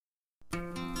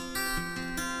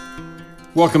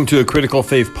Welcome to a Critical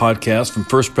Faith podcast from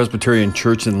First Presbyterian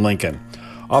Church in Lincoln.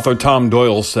 Author Tom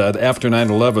Doyle said, after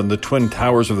 9/11, the twin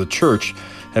towers of the church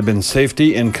have been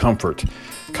safety and comfort.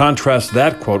 Contrast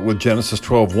that quote with Genesis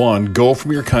 12:1, "Go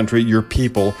from your country, your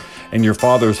people, and your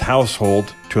father's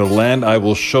household to a land I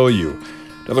will show you."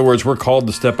 In other words, we're called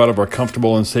to step out of our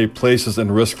comfortable and safe places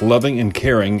and risk loving and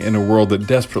caring in a world that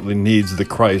desperately needs the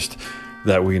Christ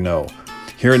that we know.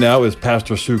 Here now is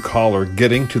Pastor Sue Collar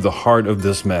getting to the heart of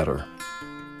this matter.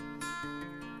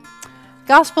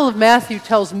 Gospel of Matthew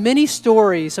tells many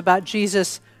stories about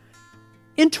Jesus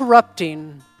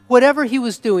interrupting whatever he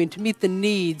was doing to meet the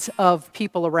needs of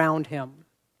people around him.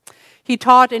 He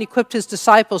taught and equipped his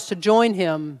disciples to join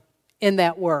him in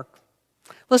that work.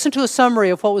 Listen to a summary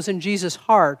of what was in Jesus'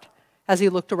 heart as he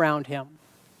looked around him.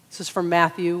 This is from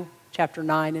Matthew chapter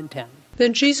 9 and 10.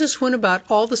 Then Jesus went about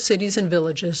all the cities and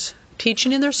villages,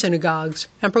 teaching in their synagogues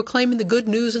and proclaiming the good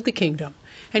news of the kingdom,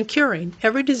 and curing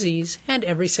every disease and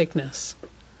every sickness.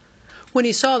 When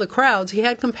he saw the crowds, he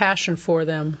had compassion for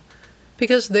them,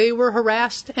 because they were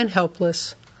harassed and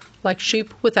helpless, like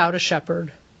sheep without a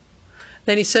shepherd.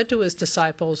 Then he said to his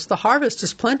disciples, "The harvest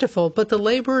is plentiful, but the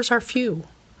laborers are few.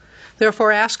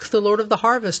 Therefore ask the Lord of the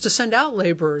harvest to send out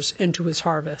laborers into his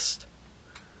harvest."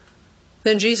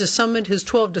 Then Jesus summoned his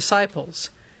 12 disciples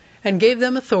and gave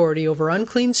them authority over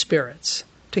unclean spirits,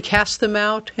 to cast them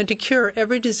out and to cure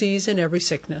every disease and every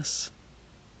sickness.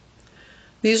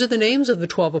 These are the names of the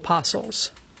 12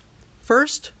 apostles.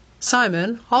 First,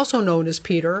 Simon, also known as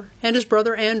Peter, and his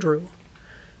brother Andrew.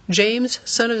 James,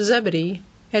 son of Zebedee,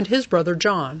 and his brother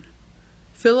John.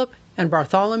 Philip and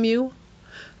Bartholomew.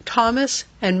 Thomas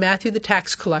and Matthew the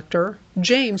tax collector.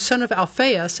 James, son of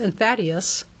Alphaeus and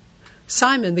Thaddeus.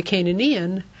 Simon the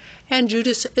Cananean, and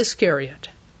Judas Iscariot,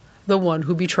 the one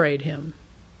who betrayed him.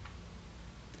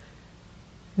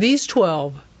 These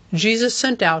 12 Jesus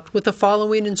sent out with the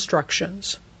following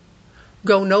instructions.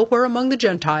 Go nowhere among the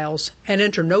Gentiles, and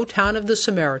enter no town of the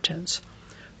Samaritans,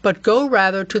 but go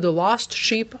rather to the lost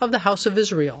sheep of the house of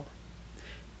Israel.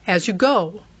 As you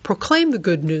go, proclaim the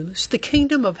good news. The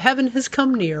kingdom of heaven has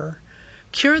come near.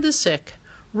 Cure the sick,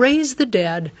 raise the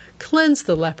dead, cleanse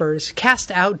the lepers,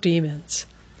 cast out demons.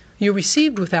 You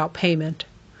received without payment,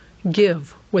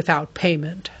 give without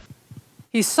payment.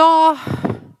 He saw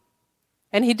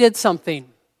and he did something.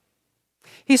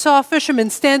 He saw a fisherman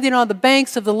standing on the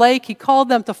banks of the lake. He called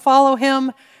them to follow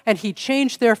him, and he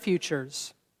changed their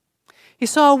futures. He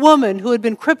saw a woman who had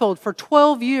been crippled for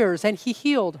 12 years, and he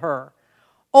healed her,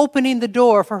 opening the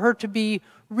door for her to be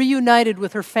reunited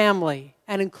with her family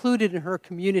and included in her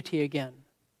community again.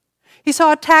 He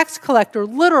saw a tax collector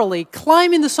literally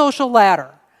climbing the social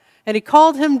ladder, and he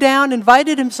called him down,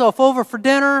 invited himself over for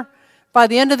dinner. By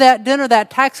the end of that dinner, that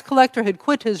tax collector had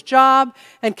quit his job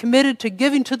and committed to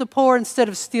giving to the poor instead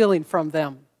of stealing from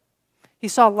them. He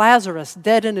saw Lazarus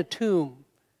dead in a tomb,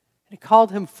 and he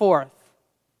called him forth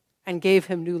and gave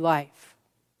him new life.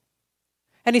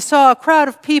 And he saw a crowd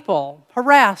of people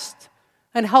harassed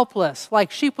and helpless,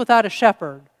 like sheep without a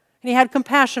shepherd, and he had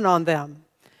compassion on them.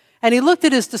 And he looked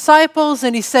at his disciples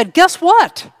and he said, "Guess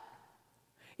what?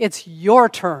 It's your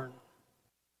turn."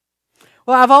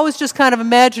 Well, I've always just kind of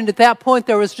imagined at that point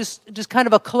there was just kind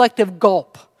of a collective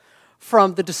gulp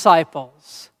from the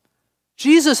disciples.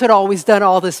 Jesus had always done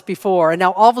all this before, and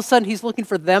now all of a sudden he's looking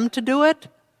for them to do it?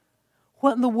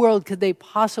 What in the world could they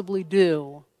possibly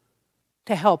do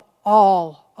to help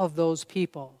all of those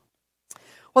people?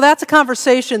 Well, that's a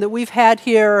conversation that we've had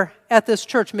here at this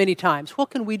church many times. What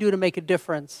can we do to make a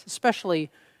difference, especially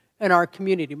in our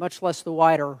community, much less the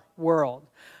wider world?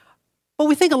 But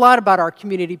we think a lot about our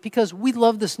community because we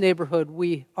love this neighborhood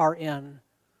we are in.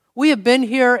 We have been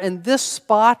here in this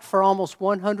spot for almost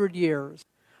 100 years.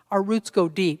 Our roots go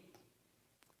deep.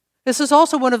 This is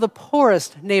also one of the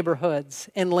poorest neighborhoods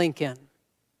in Lincoln.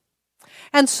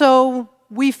 And so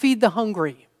we feed the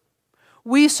hungry.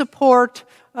 We support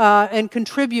and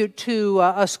contribute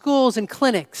to schools and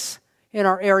clinics in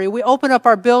our area. We open up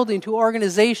our building to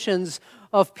organizations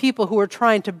of people who are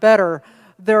trying to better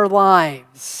their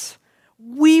lives.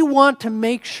 We want to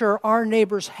make sure our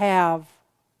neighbors have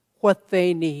what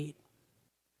they need.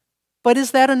 But is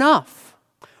that enough?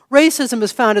 Racism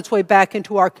has found its way back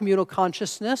into our communal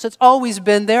consciousness. It's always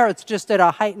been there. It's just at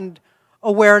a heightened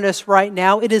awareness right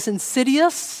now. It is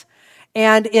insidious,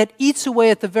 and it eats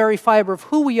away at the very fiber of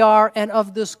who we are and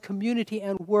of this community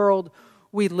and world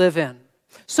we live in.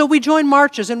 So we join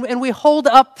marches and we hold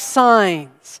up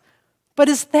signs. But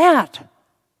is that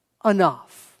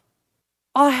enough?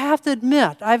 I have to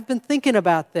admit, I've been thinking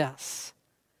about this.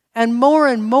 And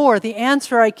more, the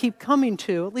answer I keep coming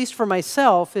to, at least for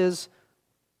myself, is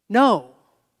no,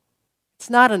 it's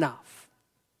not enough.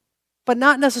 but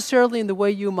not necessarily in the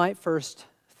way you might first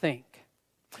think.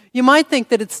 You might think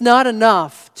that it's not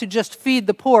enough to just feed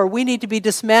the poor. We need to be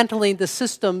dismantling the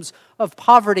systems of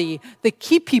poverty that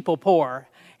keep people poor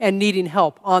and needing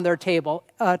help on their table,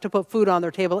 to put food on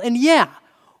their table. And yeah,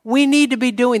 we need to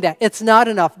be doing that. It's not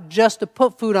enough just to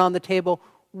put food on the table.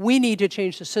 We need to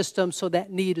change the system so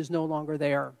that need is no longer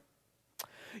there.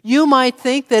 You might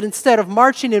think that instead of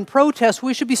marching in protest,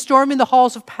 we should be storming the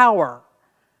halls of power,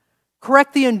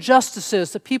 correct the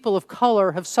injustices that people of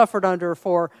color have suffered under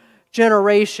for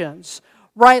generations,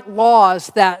 write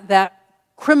laws that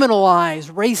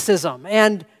criminalize racism.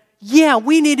 And yeah,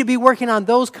 we need to be working on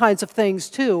those kinds of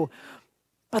things too.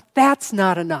 But that's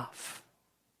not enough.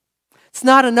 It's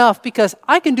not enough because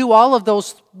I can do all of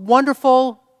those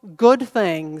wonderful, good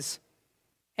things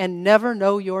and never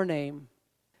know your name,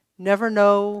 never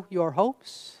know your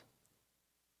hopes,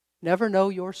 never know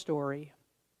your story.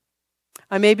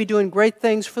 I may be doing great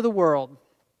things for the world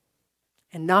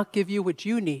and not give you what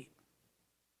you need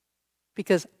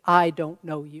because I don't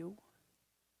know you.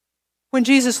 When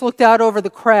Jesus looked out over the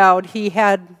crowd, he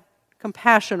had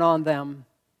compassion on them.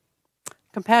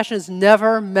 Compassion is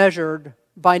never measured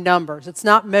by numbers. It's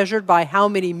not measured by how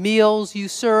many meals you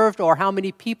served or how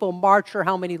many people marched or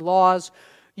how many laws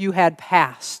you had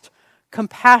passed.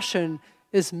 Compassion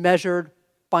is measured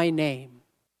by name.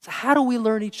 So how do we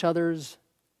learn each other's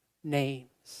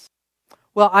names?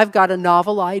 Well, I've got a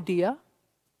novel idea.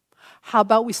 How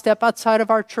about we step outside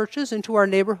of our churches into our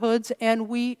neighborhoods and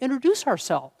we introduce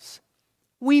ourselves?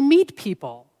 We meet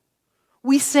people.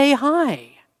 We say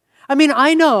hi. I mean,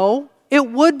 I know it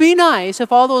would be nice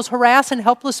if all those harassed and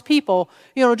helpless people,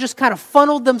 just kind of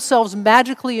funneled themselves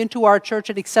magically into our church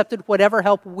and accepted whatever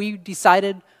help we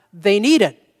decided they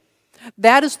needed.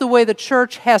 That is the way the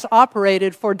church has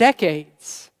operated for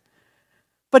decades.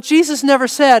 But Jesus never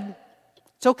said,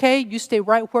 it's okay, you stay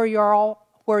right where you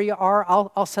are,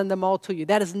 I'll send them all to you.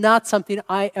 That is not something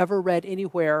I ever read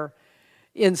anywhere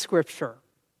in Scripture.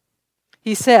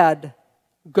 He said,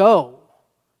 go,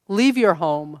 leave your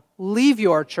home, leave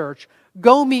your church,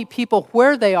 go meet people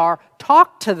where they are,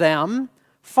 talk to them,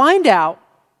 find out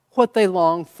what they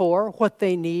long for, what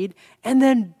they need, and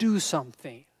then do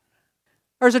something.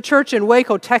 There's a church in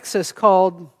Waco, Texas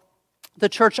called the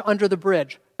Church Under the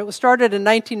Bridge. It was started in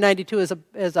 1992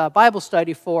 as a Bible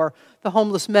study for the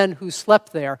homeless men who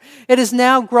slept there. It has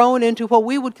now grown into what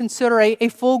we would consider a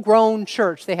full-grown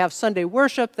church. They have Sunday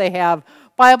worship, they have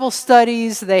Bible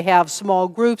studies, they have small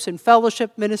groups and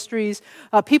fellowship ministries.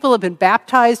 People have been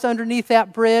baptized underneath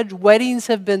that bridge. Weddings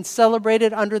have been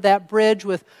celebrated under that bridge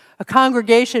with a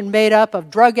congregation made up of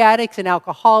drug addicts and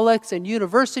alcoholics and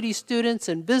university students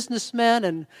and businessmen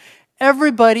and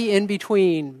everybody in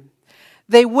between.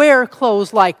 They wear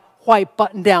clothes like white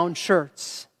button-down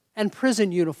shirts and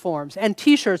prison uniforms and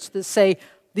T-shirts that say,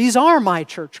 these are my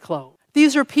church clothes.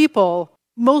 These are people,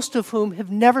 most of whom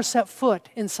have never set foot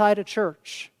inside a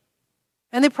church.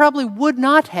 And they probably would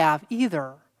not have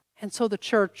either. And so the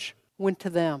church went to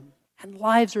them. And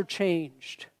lives are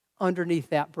changed underneath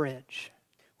that bridge.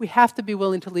 We have to be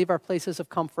willing to leave our places of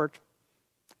comfort,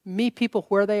 meet people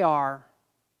where they are,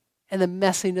 and the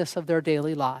messiness of their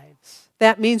daily lives.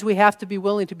 That means we have to be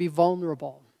willing to be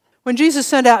vulnerable. When Jesus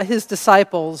sent out his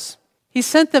disciples, he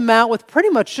sent them out with pretty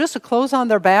much just the clothes on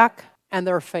their back and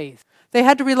their faith. They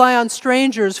had to rely on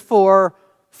strangers for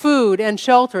food and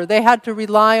shelter. They had to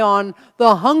rely on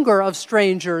the hunger of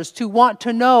strangers to want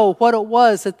to know what it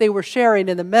was that they were sharing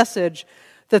in the message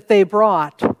that they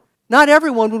brought. Not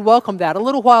everyone would welcome that. A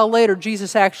little while later,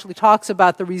 Jesus actually talks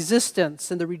about the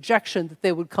resistance and the rejection that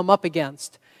they would come up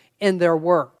against in their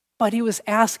work. But he was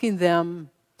asking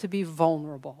them to be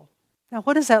vulnerable. Now,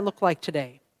 what does that look like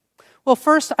today? Well,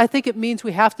 first, I think it means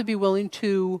we have to be willing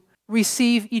to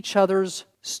receive each other's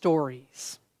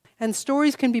stories. And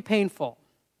stories can be painful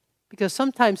because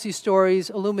sometimes these stories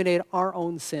illuminate our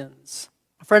own sins.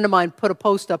 A friend of mine put a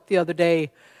post up the other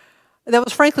day that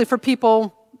was frankly for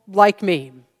people like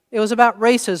me. It was about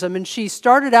racism, and she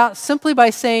started out simply by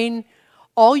saying,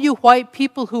 all you white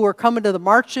people who are coming to the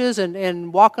marches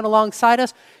and walking alongside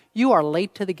us, you are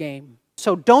late to the game.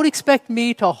 So don't expect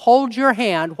me to hold your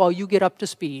hand while you get up to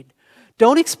speed.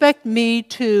 Don't expect me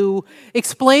to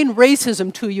explain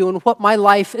racism to you and what my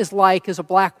life is like as a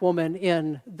black woman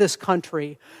in this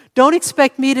country. Don't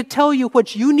expect me to tell you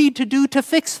what you need to do to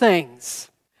fix things.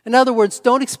 In other words,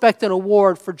 don't expect an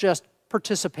award for just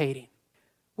participating.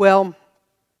 Well,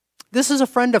 this is a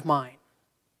friend of mine.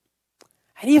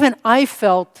 And even I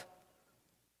felt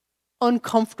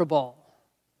uncomfortable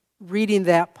reading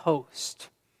that post.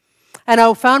 And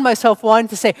I found myself wanting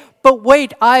to say, but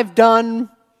wait, I've done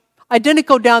I didn't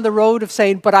go down the road of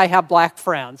saying, but I have black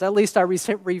friends. At least I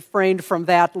refrained from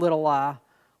that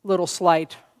little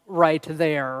slight right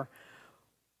there.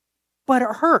 But it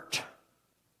hurt.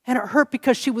 And it hurt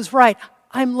because she was right.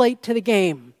 I'm late to the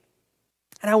game.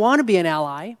 And I want to be an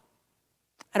ally.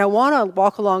 And I want to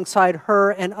walk alongside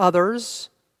her and others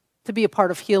to be a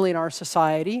part of healing our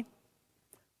society.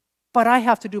 But I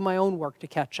have to do my own work to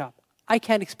catch up. I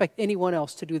can't expect anyone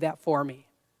else to do that for me.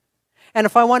 And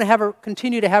if I want to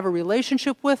continue to have a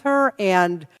relationship with her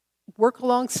and work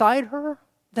alongside her,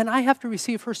 then I have to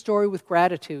receive her story with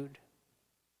gratitude,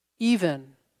 even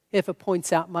if it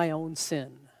points out my own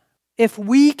sin. If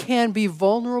we can be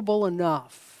vulnerable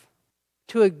enough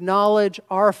to acknowledge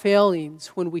our failings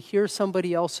when we hear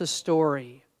somebody else's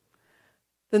story,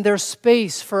 then there's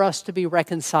space for us to be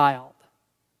reconciled.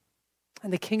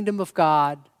 And the kingdom of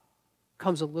God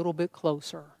comes a little bit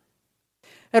closer.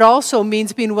 It also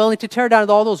means being willing to tear down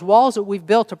all those walls that we've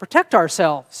built to protect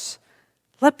ourselves.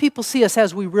 Let people see us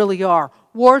as we really are.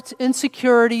 Warts,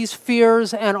 insecurities,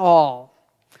 fears, and all.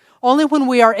 Only when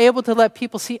we are able to let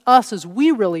people see us as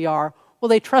we really are, will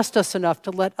they trust us enough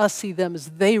to let us see them as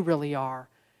they really are.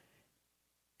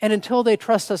 And until they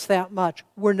trust us that much,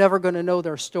 we're never going to know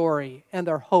their story and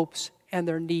their hopes and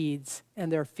their needs and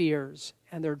their fears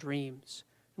and their dreams.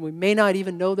 And we may not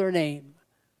even know their name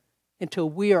until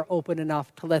we are open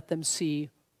enough to let them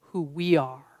see who we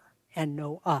are and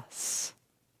know us.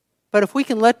 But if we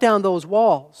can let down those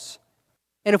walls,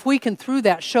 and if we can through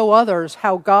that show others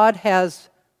how God has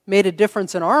made a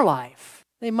difference in our life,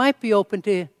 they might be open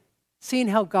to seeing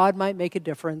how God might make a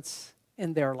difference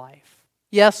in their life.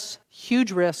 Yes,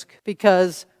 huge risk,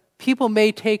 because people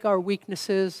may take our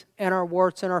weaknesses and our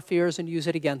warts and our fears and use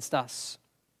it against us.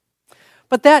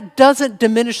 But that doesn't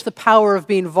diminish the power of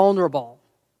being vulnerable,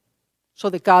 so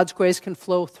that God's grace can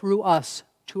flow through us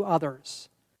to others.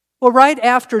 Well, right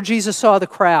after Jesus saw the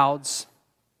crowds,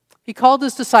 he called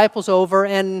his disciples over,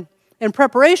 and in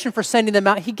preparation for sending them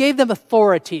out, he gave them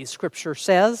authority, Scripture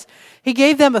says. He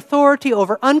gave them authority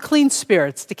over unclean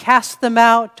spirits to cast them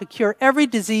out, to cure every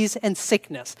disease and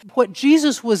sickness. What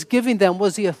Jesus was giving them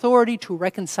was the authority to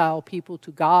reconcile people to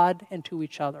God and to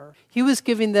each other. He was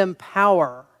giving them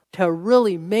power to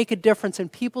really make a difference in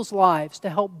people's lives, to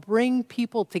help bring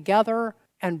people together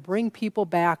and bring people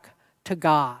back to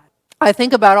God. I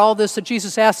think about all this that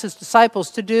Jesus asked his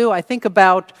disciples to do. I think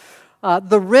about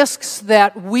the risks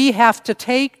that we have to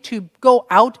take to go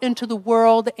out into the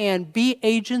world and be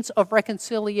agents of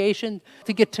reconciliation,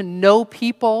 to get to know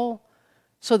people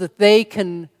so that they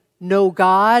can know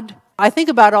God. I think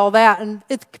about all that, and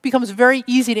it becomes very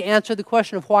easy to answer the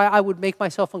question of why I would make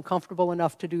myself uncomfortable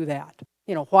enough to do that.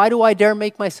 Why do I dare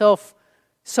make myself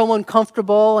so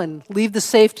uncomfortable and leave the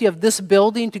safety of this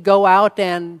building to go out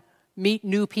and meet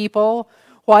new people?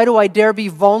 Why do I dare be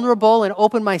vulnerable and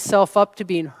open myself up to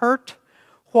being hurt?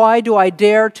 Why do I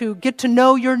dare to get to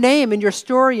know your name and your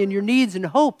story and your needs and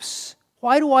hopes?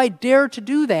 Why do I dare to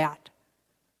do that?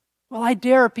 Well, I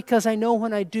dare because I know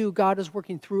when I do, God is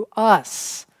working through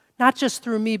us, not just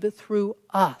through me, but through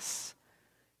us,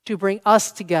 to bring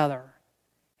us together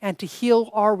and to heal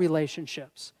our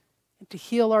relationships, and to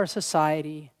heal our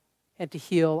society, and to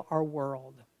heal our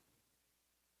world.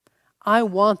 I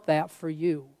want that for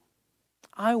you.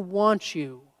 I want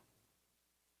you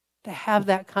to have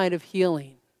that kind of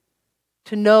healing,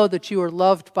 to know that you are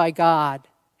loved by God,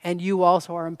 and you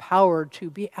also are empowered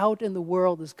to be out in the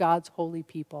world as God's holy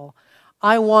people.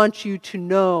 I want you to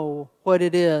know what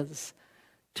it is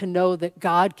to know that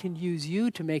God can use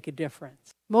you to make a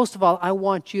difference. Most of all, I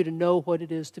want you to know what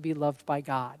it is to be loved by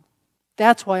God.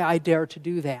 That's why I dare to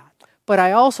do that. But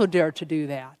I also dare to do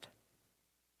that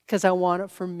because I want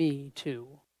it for me too.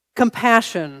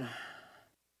 Compassion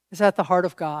is at the heart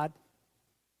of God.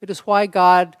 It is why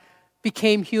God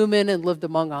became human and lived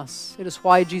among us. It is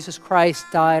why Jesus Christ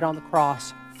died on the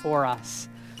cross for us,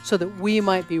 so that we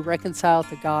might be reconciled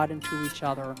to God and to each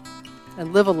other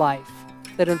and live a life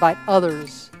that invite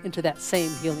others into that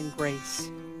same healing grace.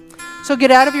 So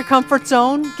get out of your comfort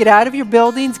zone, get out of your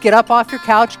buildings, get up off your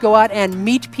couch, go out and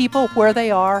meet people where they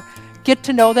are, get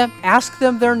to know them, ask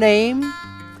them their name,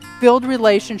 build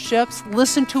relationships,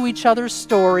 listen to each other's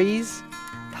stories,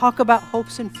 talk about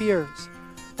hopes and fears.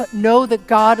 But know that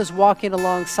God is walking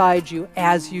alongside you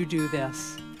as you do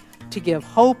this, to give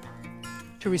hope,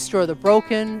 to restore the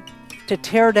broken, to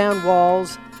tear down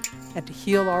walls, and to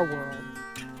heal our world.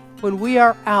 When we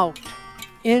are out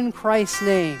in Christ's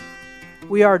name,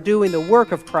 we are doing the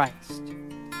work of Christ,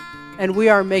 and we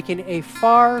are making a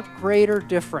far greater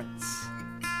difference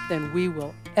than we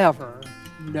will ever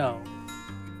know.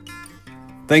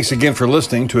 Thanks again for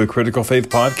listening to a Critical Faith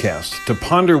podcast. To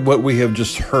ponder what we have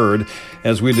just heard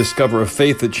as we discover a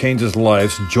faith that changes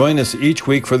lives, join us each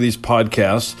week for these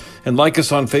podcasts and like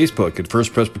us on Facebook at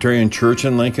First Presbyterian Church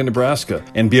in Lincoln, Nebraska,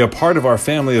 and be a part of our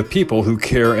family of people who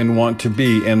care and want to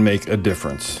be and make a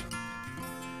difference.